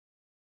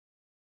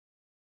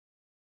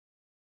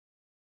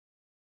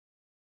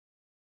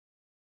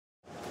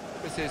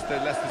This is the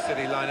Leicester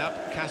City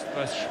lineup.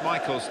 Kasper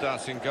Schmeichel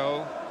starts in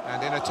goal.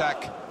 And in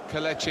attack,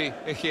 Kelechi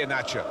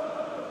Iheanacho.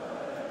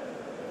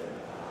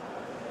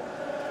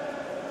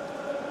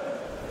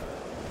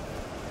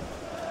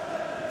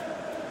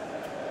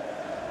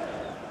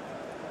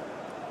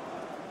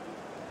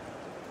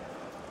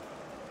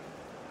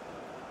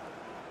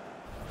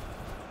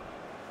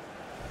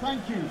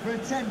 Thank you for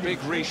attending. Big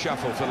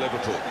reshuffle for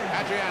Liverpool.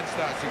 Adrian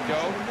starts in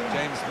goal.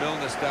 James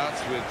Milner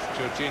starts with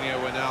Jorginho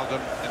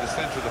Wijnaldum in the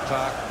centre of the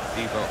park.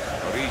 Divock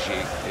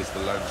Origi is the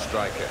lone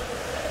striker.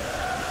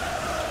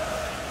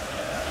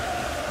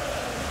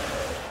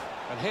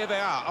 And here they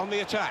are on the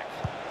attack.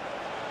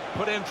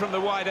 Put in from the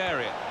wide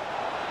area.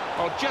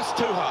 Oh, just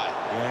too high.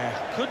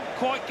 Yeah, couldn't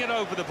quite get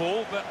over the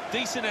ball, but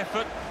decent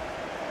effort.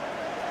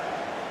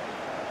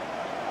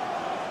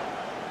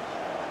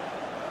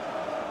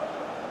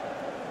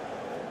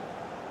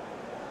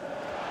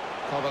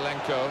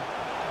 Kovalenko.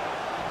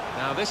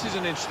 Now this is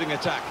an interesting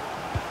attack.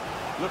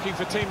 Looking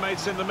for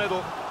teammates in the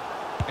middle.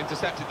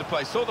 Intercepted the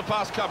play. Saw the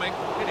pass coming.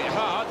 Hit it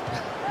hard,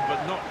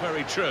 but not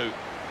very true.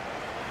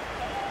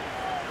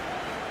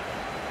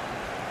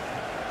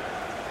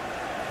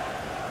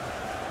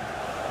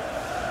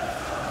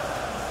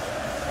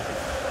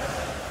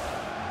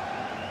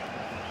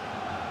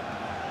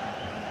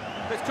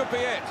 This could be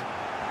it.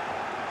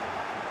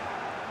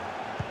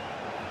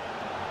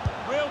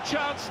 Real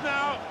chance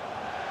now.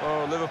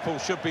 Oh, Liverpool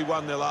should be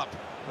 1-0 up,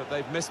 but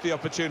they've missed the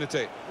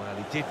opportunity. Well,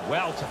 he did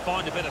well to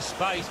find a bit of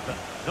space, but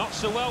not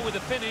so well with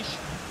the finish.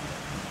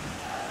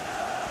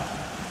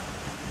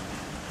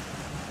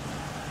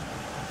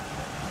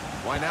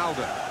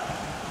 Wijnaldum.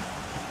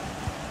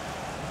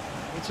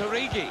 It's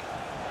Origi.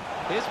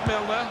 Here's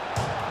Milner.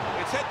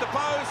 It's hit the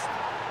post,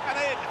 and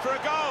in for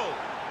a goal.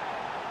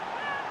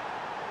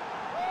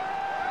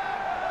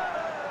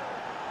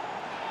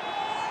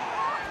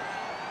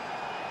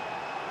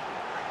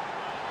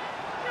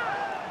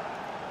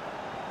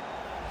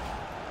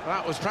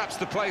 That was perhaps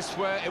the place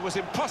where it was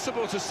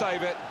impossible to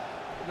save it.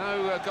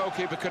 No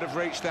goalkeeper could have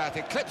reached that.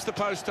 It clips the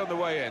post on the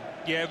way in.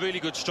 Yeah, really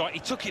good strike. He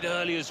took it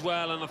early as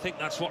well, and I think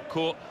that's what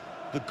caught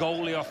the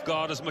goalie off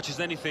guard as much as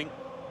anything.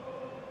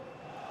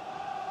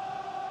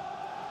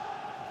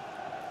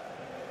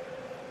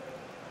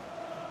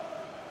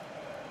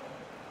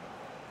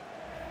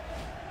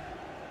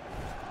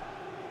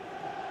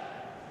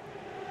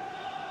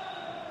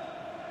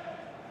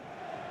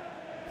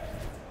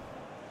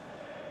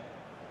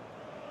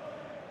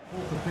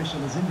 Fourth official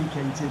has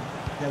indicated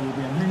there will be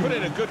a minute. Put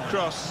in a good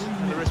cross.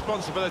 The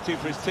responsibility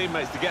for his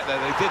teammates to get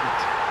there, they didn't.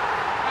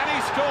 And he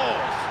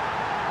scores!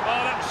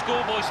 Oh, that was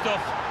schoolboy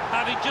stuff.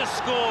 Having just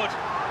scored,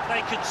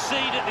 they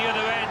concede at the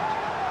other end.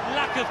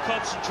 Lack of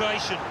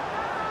concentration.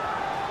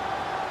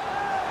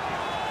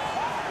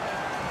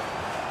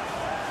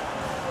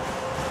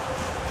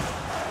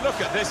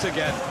 Look at this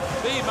again.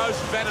 The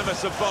most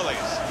venomous of volleys.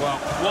 Well,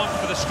 one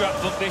for the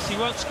scrapbook this. He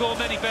won't score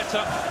many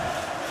better.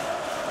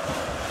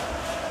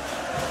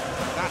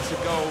 That's a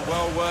goal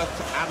well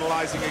worth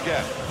analysing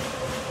again.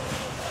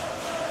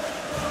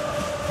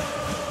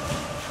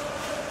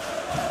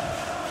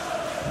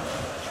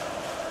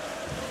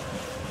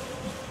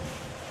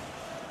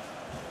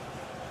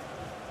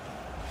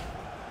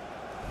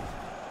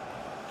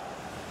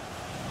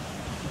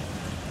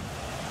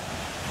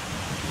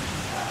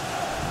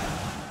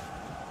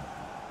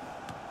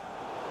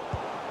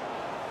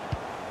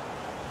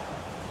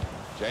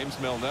 James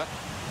Milner.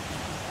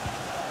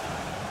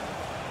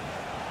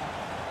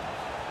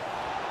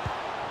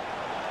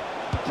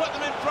 Put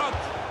them in front.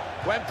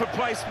 Went for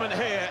placement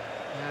here,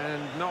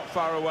 and not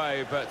far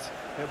away, but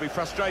he'll be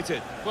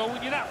frustrated. Well,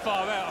 when you're that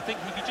far out, I think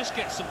if you could just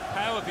get some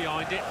power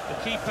behind it, the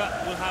keeper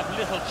will have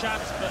little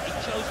chance, but he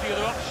chose the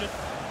other option.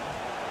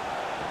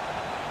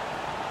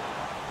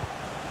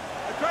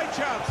 A great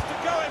chance to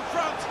go in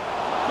front.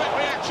 Quick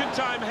reaction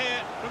time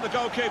here from the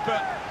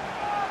goalkeeper.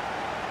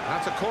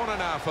 That's a corner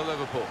now for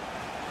Liverpool.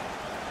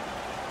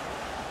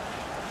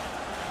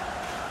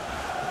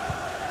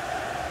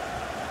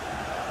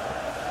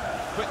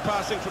 Quick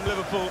passing from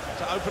Liverpool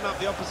to open up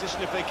the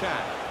opposition if they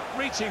can.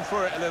 Reaching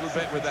for it a little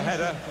bit with the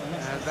header,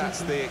 and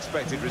that's the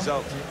expected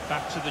result.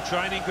 Back to the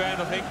training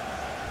ground, I think.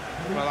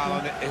 Well,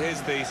 Alan, it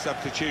is the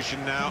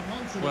substitution now.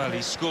 Well,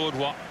 he scored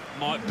what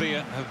might be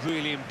a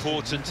really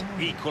important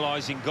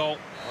equalising goal.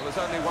 Well, there's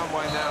only one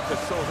way now to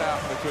sort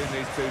out between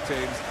these two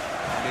teams,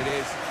 and it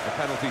is a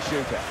penalty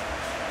shootout.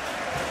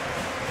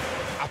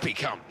 Up he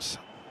comes.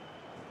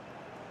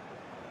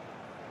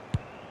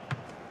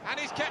 And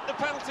he's kept the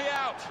penalty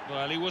out.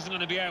 Well, he wasn't going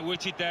to be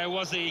outwitted there,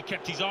 was he? He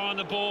kept his eye on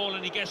the ball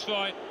and he guessed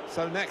right.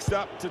 So next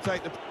up to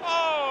take the...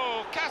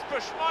 Oh, Kasper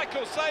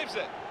Schmeichel saves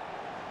it.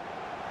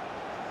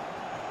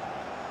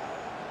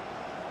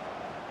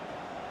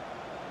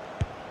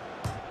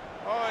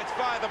 Oh, it's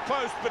via the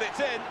post, but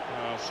it's in.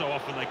 Oh, so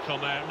often they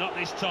come out, not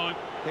this time.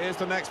 Here's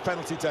the next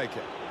penalty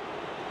taker.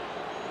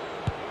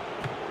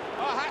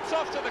 Oh, hats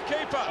off to the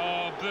keeper.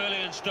 Oh,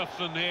 brilliant stuff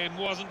from him.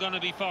 Wasn't going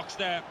to be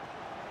foxed out.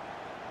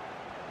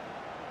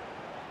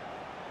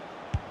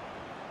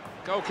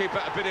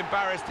 Goalkeeper a bit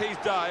embarrassed, he's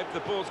dived, the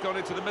ball's gone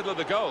into the middle of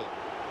the goal.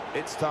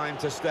 It's time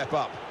to step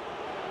up.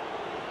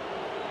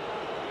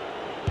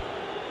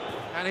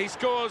 And he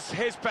scores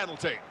his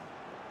penalty.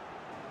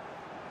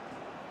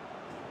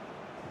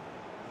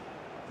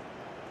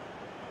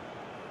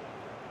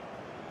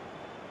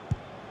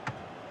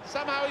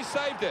 Somehow he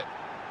saved it.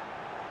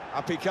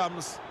 Up he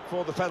comes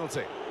for the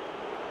penalty.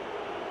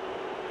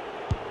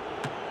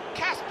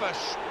 Kasper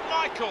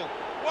Schmeichel,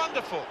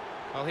 wonderful.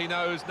 Well, he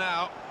knows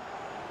now.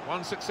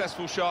 One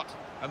successful shot,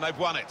 and they've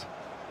won it.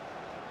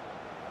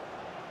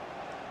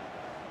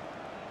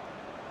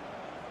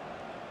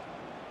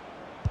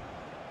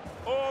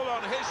 All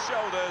on his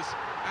shoulders,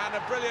 and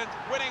a brilliant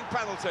winning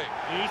penalty.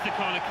 He's the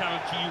kind of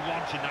character you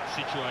want in that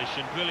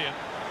situation. Brilliant.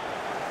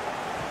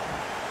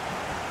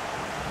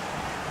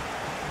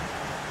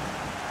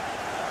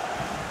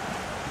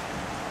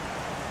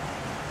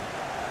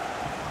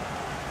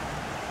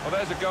 Well,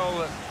 there's a goal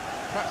that's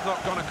perhaps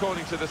not gone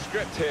according to the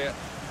script here.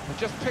 They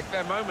just picked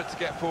their moment to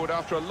get forward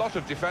after a lot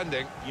of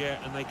defending.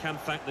 Yeah, and they can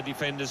thank the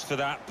defenders for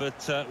that,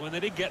 but when they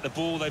did get the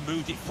ball, they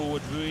moved it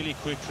forward really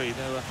quickly.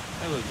 They were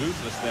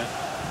ruthless there.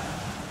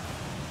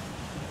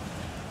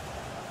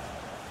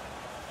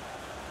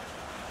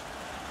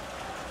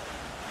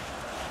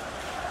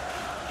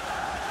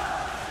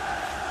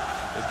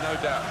 There's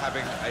no doubt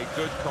having a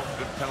good,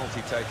 confident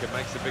penalty taker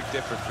makes a big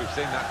difference. We've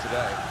seen that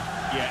today.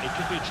 Yeah, it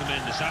could be a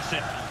tremendous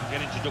asset. You can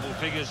get into double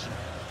figures,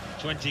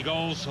 20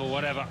 goals or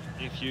whatever,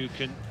 if you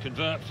can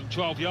convert from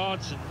 12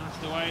 yards, and that's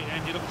the way it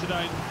ended up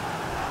today.